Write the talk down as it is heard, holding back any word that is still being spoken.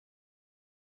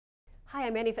Hi,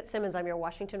 I'm Annie Fitzsimmons. I'm your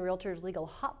Washington Realtors Legal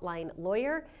Hotline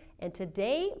lawyer, and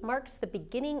today marks the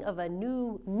beginning of a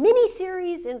new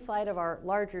mini-series inside of our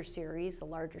larger series, the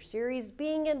larger series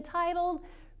being entitled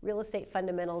Real Estate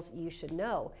Fundamentals You Should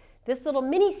Know. This little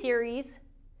mini-series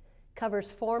covers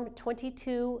Form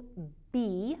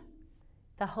 22B,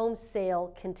 the home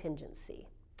sale contingency.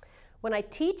 When I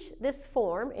teach this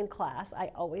form in class,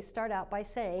 I always start out by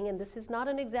saying, and this is not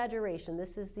an exaggeration,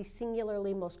 this is the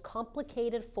singularly most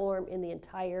complicated form in the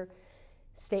entire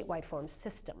statewide form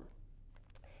system.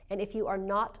 And if you are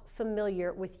not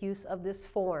familiar with use of this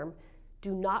form,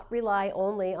 do not rely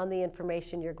only on the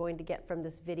information you're going to get from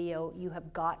this video. You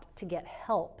have got to get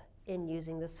help in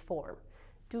using this form.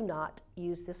 Do not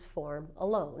use this form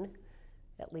alone,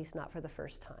 at least not for the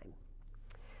first time.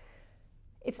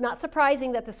 It's not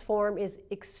surprising that this form is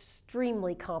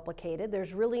extremely complicated.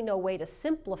 There's really no way to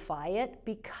simplify it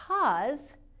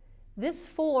because this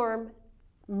form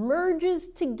merges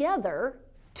together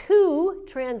two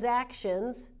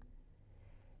transactions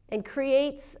and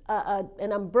creates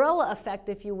an umbrella effect,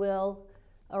 if you will,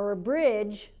 or a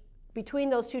bridge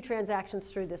between those two transactions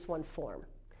through this one form.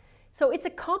 So it's a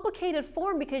complicated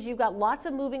form because you've got lots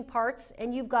of moving parts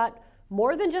and you've got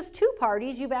more than just two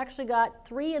parties. You've actually got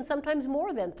three and sometimes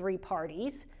more than three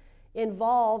parties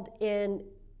involved in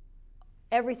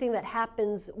everything that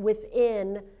happens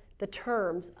within the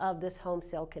terms of this home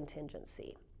sale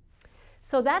contingency.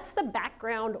 So that's the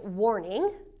background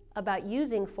warning about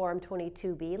using Form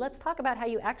 22B. Let's talk about how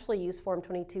you actually use Form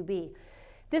 22B.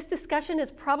 This discussion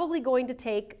is probably going to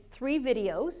take 3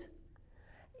 videos.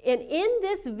 And in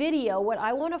this video, what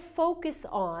I want to focus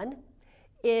on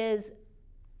is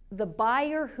the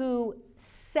buyer who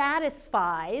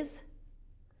satisfies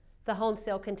the home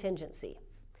sale contingency.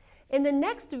 In the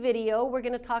next video, we're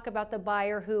going to talk about the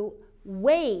buyer who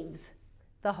waives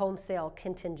the home sale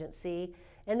contingency.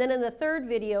 And then in the third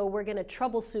video, we're going to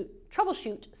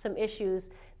troubleshoot some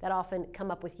issues that often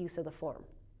come up with use of the form.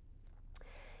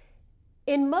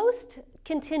 In most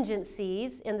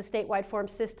contingencies in the statewide form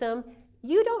system,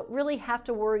 you don't really have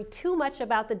to worry too much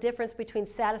about the difference between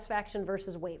satisfaction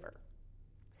versus waiver.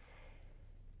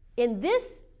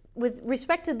 With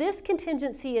respect to this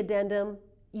contingency addendum,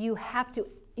 you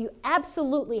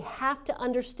absolutely have to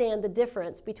understand the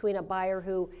difference between a buyer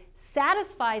who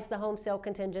satisfies the home sale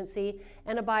contingency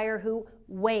and a buyer who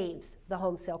waives the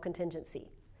home sale contingency.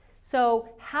 So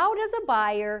how does a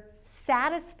buyer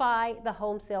satisfy the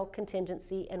home sale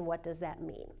contingency and what does that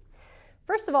mean?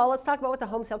 First of all, let's talk about what the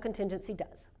home sale contingency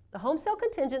does. The home sale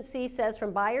contingency says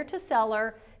from buyer to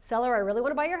seller, seller, I really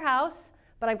want to buy your house,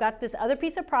 but I've got this other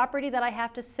piece of property that I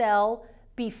have to sell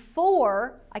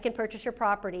before I can purchase your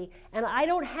property, and I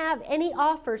don't have any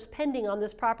offers pending on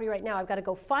this property right now. I've got to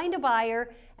go find a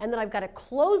buyer, and then I've got to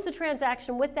close the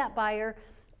transaction with that buyer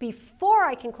before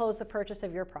I can close the purchase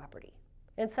of your property.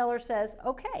 And seller says,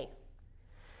 okay.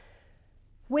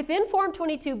 Within Form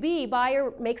 22B,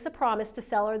 buyer makes a promise to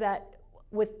seller that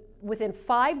within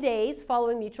 5 days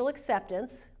following mutual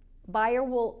acceptance, buyer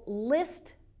will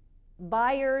list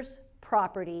buyer's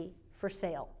property for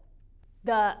sale.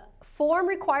 The form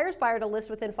requires buyer to list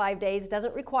within 5 days. It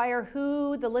doesn't require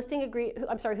who the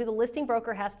listing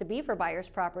broker has to be for buyer's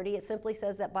property. It simply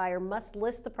says that buyer must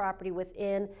list the property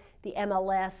within the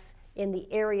MLS in the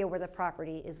area where the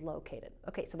property is located.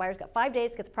 Okay, so buyer's got 5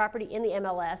 days to get the property in the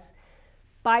MLS.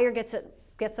 Buyer gets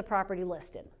the property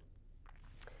listed.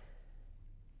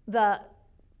 The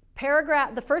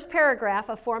first paragraph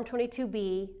of Form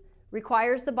 22B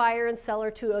requires the buyer and seller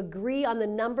to agree on the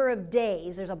number of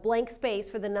days. There's a blank space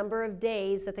for the number of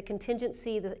days that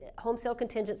the home sale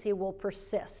contingency will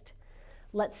persist.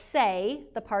 Let's say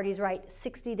the parties write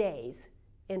 60 days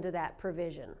into that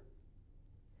provision.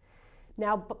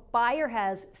 Now, buyer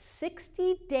has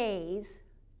 60 days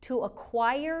to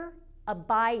acquire a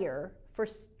buyer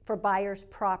for buyer's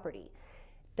property.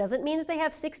 Doesn't mean that they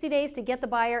have 60 days to get the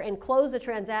buyer and close the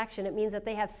transaction. It means that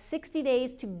they have 60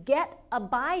 days to get a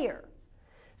buyer.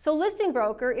 So listing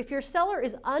broker, if your seller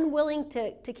is unwilling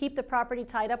to keep the property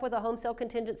tied up with a home sale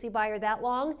contingency buyer that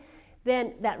long,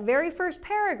 then that very first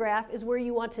paragraph is where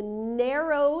you want to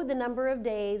narrow the number of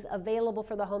days available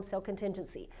for the home sale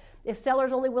contingency. If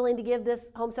seller's only willing to give this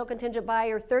home sale contingent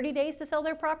buyer 30 days to sell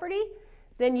their property,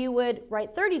 then you would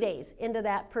write 30 days into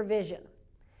that provision.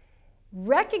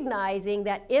 Recognizing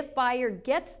that if buyer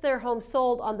gets their home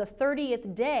sold on the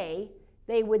 30th day,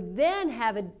 they would then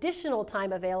have additional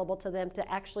time available to them to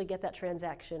actually get that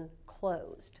transaction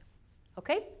closed.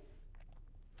 Okay?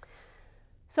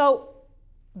 So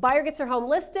buyer gets their home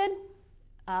listed.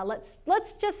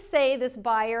 Let's just say this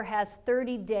buyer has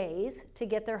 30 days to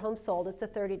get their home sold. It's a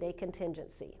 30-day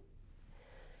contingency.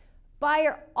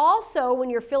 Buyer also, when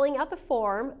you're filling out the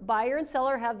form, buyer and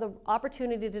seller have the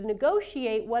opportunity to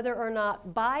negotiate whether or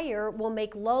not buyer will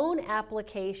make loan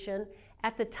application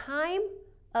at the time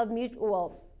of mutual,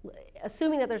 well,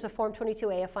 assuming that there's a Form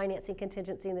 22A, a financing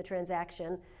contingency in the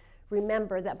transaction.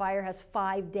 Remember that buyer has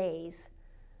 5 days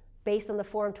based on the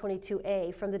Form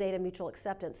 22A from the date of mutual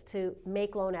acceptance to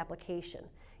make loan application.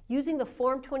 Using the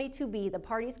Form 22B, the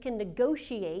parties can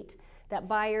negotiate that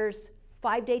buyer's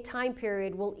 5-day time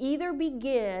period will either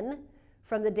begin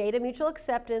from the date of mutual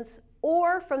acceptance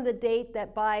or from the date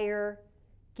that buyer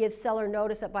gives seller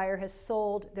notice that buyer has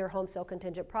sold their home sale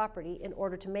contingent property in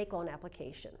order to make loan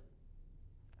application.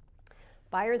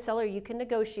 Buyer and seller, you can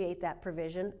negotiate that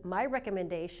provision. My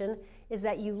recommendation is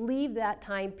that you leave that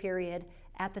time period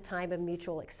at the time of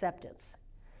mutual acceptance.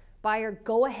 Buyer,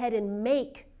 go ahead and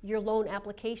make your loan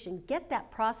application. Get that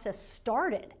process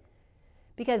started,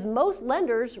 because most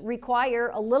lenders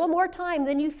require a little more time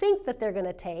than you think that they're going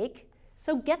to take.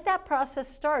 So get that process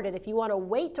started. If you want to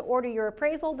wait to order your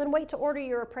appraisal, then wait to order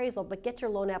your appraisal, but get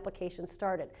your loan application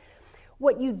started.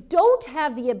 What you don't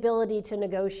have the ability to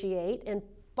negotiate, and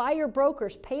buyer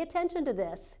brokers, pay attention to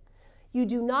this, you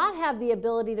do not have the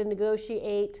ability to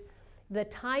negotiate the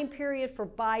time period for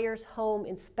buyer's home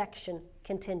inspection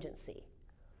contingency.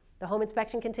 The home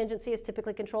inspection contingency is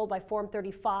typically controlled by Form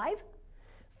 35.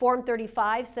 Form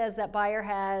 35 says that buyer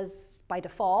has, by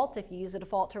default, if you use the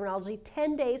default terminology,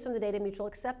 10 days from the date of mutual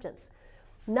acceptance.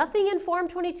 Nothing in Form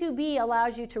 22B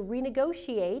allows you to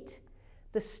renegotiate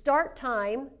the start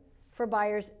time for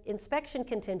buyer's inspection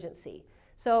contingency.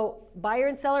 So buyer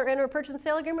and seller enter a purchase and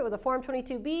sale agreement with a Form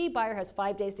 22B. Buyer has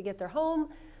 5 days to get their home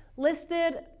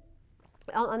listed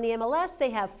on the MLS.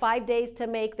 They have 5 days to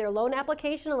make their loan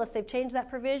application unless they've changed that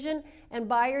provision. And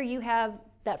buyer, you have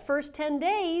that first 10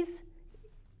 days,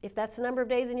 if that's the number of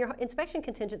days in your inspection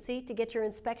contingency, to get your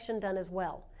inspection done as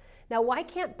well. Now, why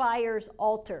can't buyers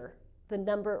alter the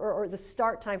number or the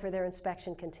start time for their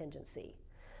inspection contingency?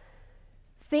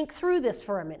 Think through this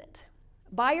for a minute.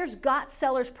 Buyers got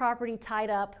seller's property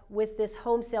tied up with this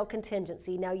home sale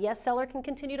contingency. Now, yes, seller can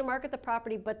continue to market the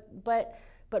property, but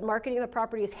marketing the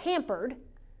property is hampered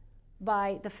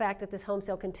by the fact that this home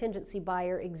sale contingency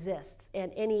buyer exists,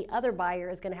 and any other buyer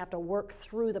is going to have to work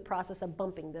through the process of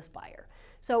bumping this buyer.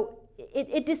 So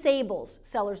it disables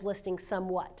seller's listing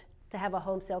somewhat to have a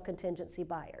home sale contingency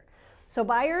buyer. So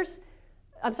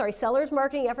seller's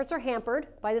marketing efforts are hampered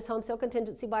by this home sale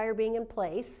contingency buyer being in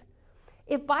place.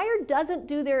 If buyer doesn't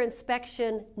do their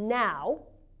inspection now,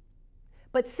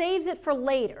 but saves it for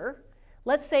later,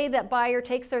 let's say that buyer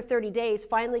takes their 30 days,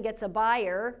 finally gets a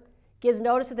buyer, gives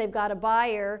notice that they've got a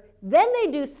buyer, then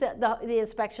they do the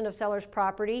inspection of seller's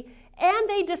property, and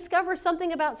they discover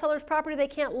something about seller's property they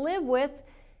can't live with,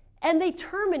 and they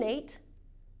terminate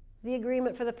the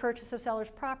agreement for the purchase of seller's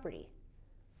property.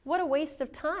 What a waste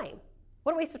of time.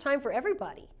 What a waste of time for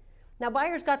everybody. Now,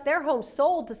 buyers got their home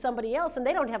sold to somebody else, and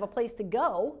they don't have a place to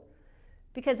go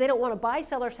because they don't want to buy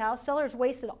seller's house. Seller's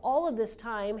wasted all of this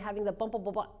time having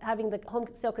the home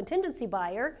sale contingency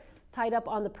buyer tied up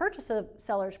on the purchase of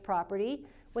seller's property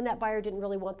when that buyer didn't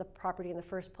really want the property in the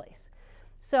first place.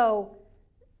 So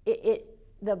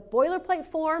the boilerplate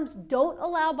forms don't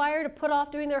allow buyer to put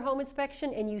off doing their home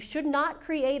inspection, and you should not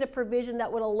create a provision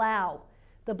that would allow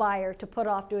the buyer to put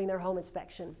off doing their home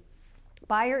inspection.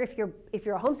 Buyer, if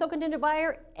you're a home sale contingent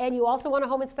buyer and you also want a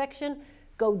home inspection,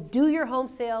 go do your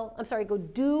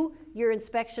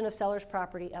inspection of seller's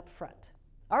property up front.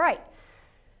 All right.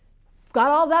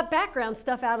 Got all that background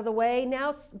stuff out of the way.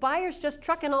 Now buyers just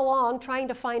trucking along trying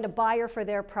to find a buyer for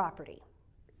their property.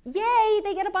 Yay,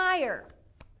 they get a buyer.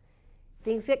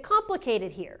 Things get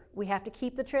complicated here. We have to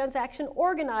keep the transaction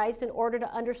organized in order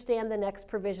to understand the next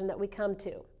provision that we come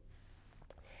to.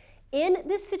 In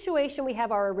this situation, we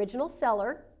have our original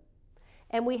seller,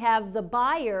 and we have the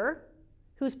buyer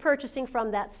who's purchasing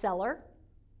from that seller.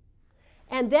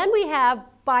 And then we have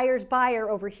buyer's buyer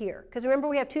over here. Because remember,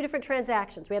 we have two different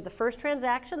transactions. We have the first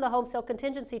transaction, the home sale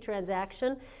contingency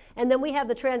transaction, and then we have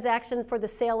the transaction for the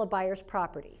sale of buyer's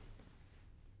property.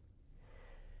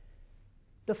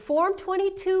 The Form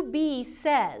 22B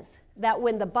says that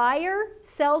when the buyer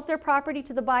sells their property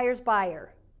to the buyer's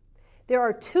buyer, there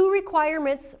are two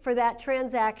requirements for that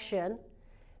transaction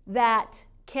that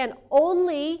can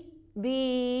only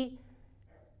be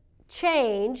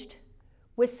changed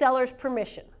with seller's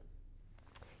permission.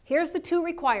 Here's the two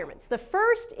requirements. The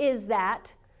first is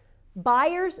that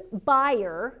buyer's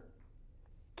buyer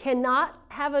cannot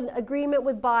have an agreement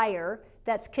with buyer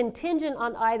that's contingent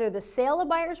on either the sale of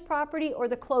buyer's property or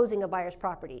the closing of buyer's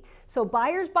property. So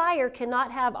buyer's buyer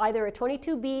cannot have either a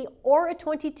 22B or a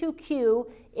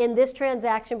 22Q in this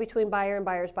transaction between buyer and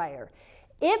buyer's buyer.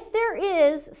 If there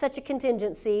is such a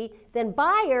contingency, then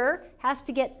buyer has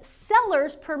to get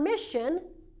seller's permission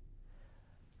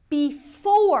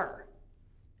before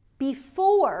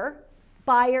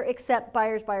buyer accepts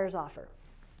buyer's offer.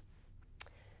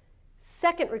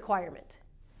 Second requirement,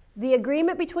 the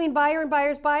agreement between buyer and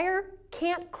buyer's buyer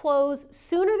can't close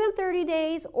sooner than 30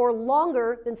 days or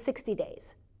longer than 60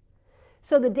 days.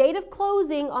 So the date of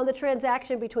closing on the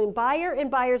transaction between buyer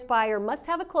and buyer's buyer must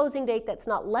have a closing date that's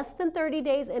not less than 30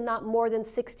 days and not more than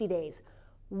 60 days.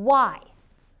 Why?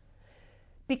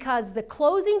 Because the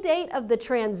closing date of the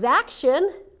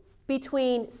transaction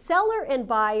between seller and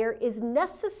buyer is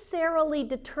necessarily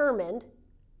determined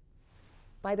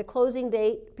by the closing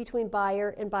date between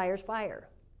buyer and buyer's buyer.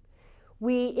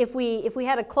 If we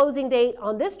had a closing date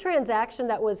on this transaction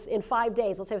that was in 5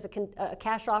 days, let's say it was a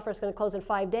cash offer, it's going to close in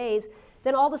 5 days,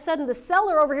 then all of a sudden the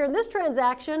seller over here in this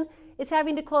transaction is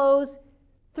having to close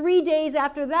 3 days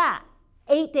after that,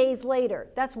 8 days later.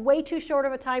 That's way too short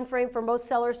of a time frame for most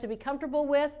sellers to be comfortable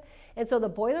with. And so the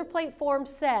boilerplate form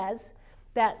says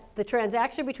that the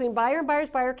transaction between buyer and buyer's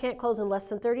buyer can't close in less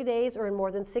than 30 days or in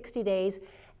more than 60 days.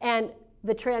 And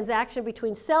the transaction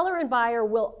between seller and buyer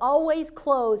will always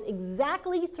close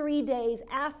exactly 3 days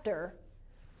after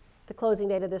the closing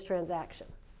date of this transaction.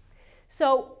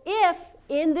 So if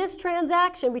in this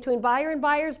transaction between buyer and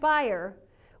buyer's buyer,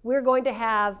 we're going to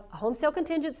have a home sale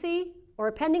contingency or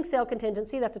a pending sale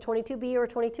contingency, that's a 22B or a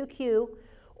 22Q,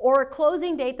 or a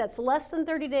closing date that's less than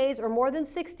 30 days or more than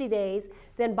 60 days,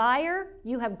 then buyer,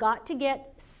 you have got to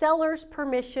get seller's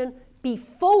permission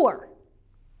before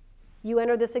you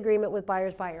enter this agreement with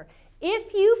buyer's buyer.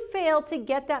 If you fail to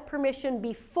get that permission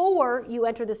before you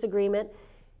enter this agreement,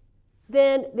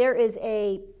 then there is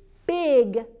a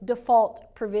big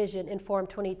default provision in Form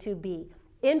 22B.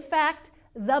 In fact,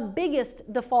 the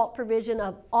biggest default provision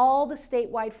of all the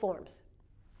statewide forms.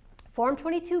 Form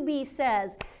 22B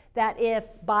says that if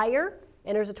buyer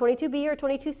enters a 22B or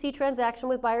 22C transaction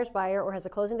with buyer's buyer or has a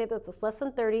closing date that's less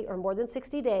than 30 or more than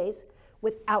 60 days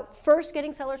without first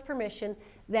getting seller's permission,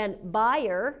 then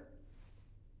buyer,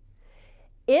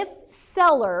 if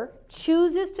seller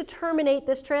chooses to terminate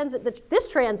this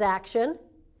transaction,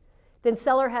 then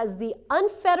seller has the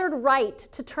unfettered right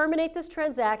to terminate this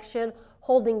transaction,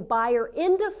 holding buyer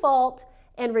in default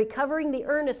and recovering the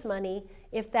earnest money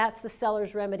if that's the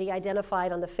seller's remedy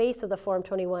identified on the face of the Form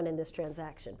 21 in this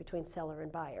transaction between seller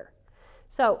and buyer.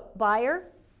 So buyer,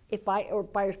 or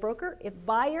buyer's broker, if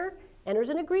buyer enters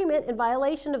an agreement in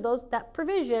violation of that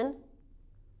provision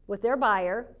with their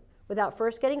buyer without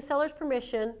first getting seller's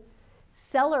permission,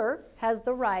 seller has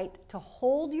the right to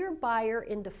hold your buyer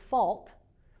in default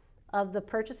of the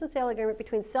purchase and sale agreement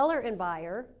between seller and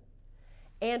buyer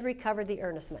and recover the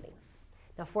earnest money.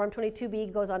 Now, Form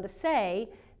 22B goes on to say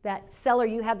that seller,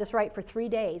 you have this right for 3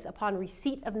 days. Upon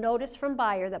receipt of notice from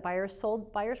buyer that buyer has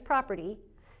sold buyer's property,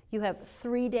 you have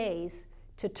 3 days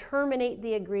to terminate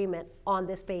the agreement on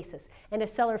this basis. And if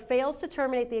seller fails to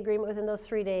terminate the agreement within those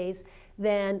 3 days,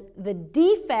 then the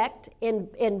defect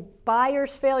in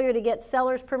buyer's failure to get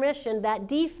seller's permission, that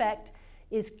defect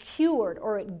is cured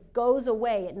or it goes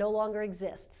away. It no longer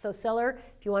exists. So seller,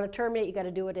 if you want to terminate, you got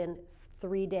to do it in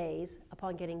 3 days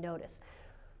upon getting notice.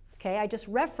 Okay, I just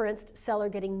referenced seller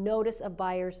getting notice of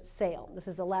buyer's sale. This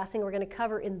is the last thing we're going to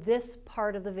cover in this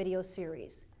part of the video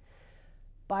series.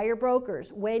 Buyer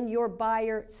brokers, when your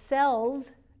buyer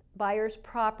sells buyer's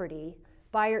property,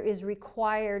 buyer is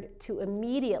required to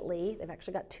immediately, they've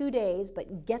actually got 2 days,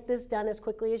 but get this done as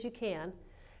quickly as you can.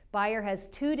 Buyer has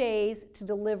 2 days to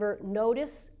deliver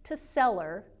notice to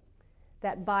seller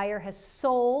that buyer has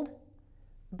sold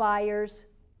buyer's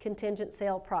contingent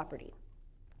sale property.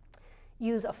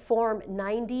 Use a Form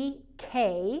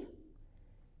 90K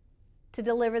to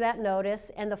deliver that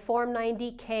notice, and the Form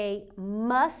 90K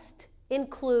must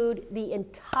include the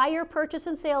entire purchase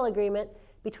and sale agreement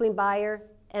between buyer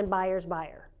and buyer's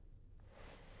buyer.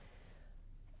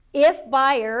 If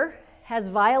buyer has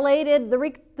violated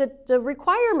the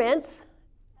requirements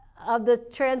of the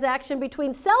transaction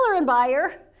between seller and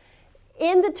buyer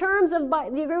in the terms of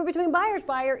the agreement between buyer's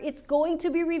buyer, it's going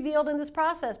to be revealed in this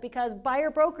process, because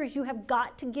buyer brokers, you have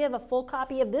got to give a full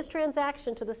copy of this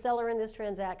transaction to the seller in this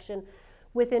transaction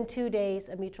within 2 days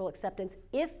of mutual acceptance.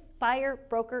 If buyer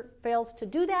broker fails to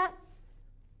do that,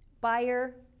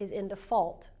 buyer is in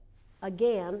default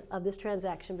again of this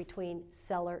transaction between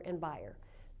seller and buyer.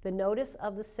 The notice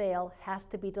of the sale has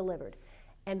to be delivered.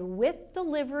 And with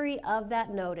delivery of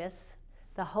that notice,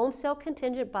 the home sale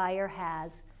contingent buyer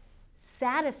has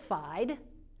satisfied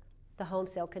the home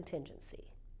sale contingency.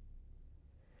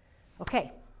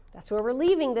 Okay, that's where we're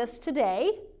leaving this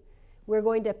today. We're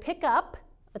going to pick up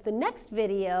at the next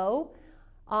video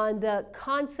on the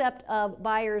concept of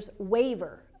buyer's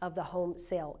waiver of the home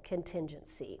sale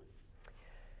contingency.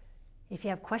 If you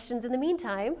have questions in the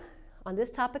meantime on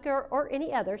this topic or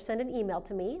any other, send an email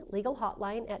to me,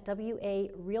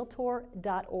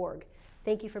 legalhotline@warealtor.org.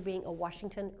 Thank you for being a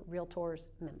Washington Realtors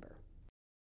member.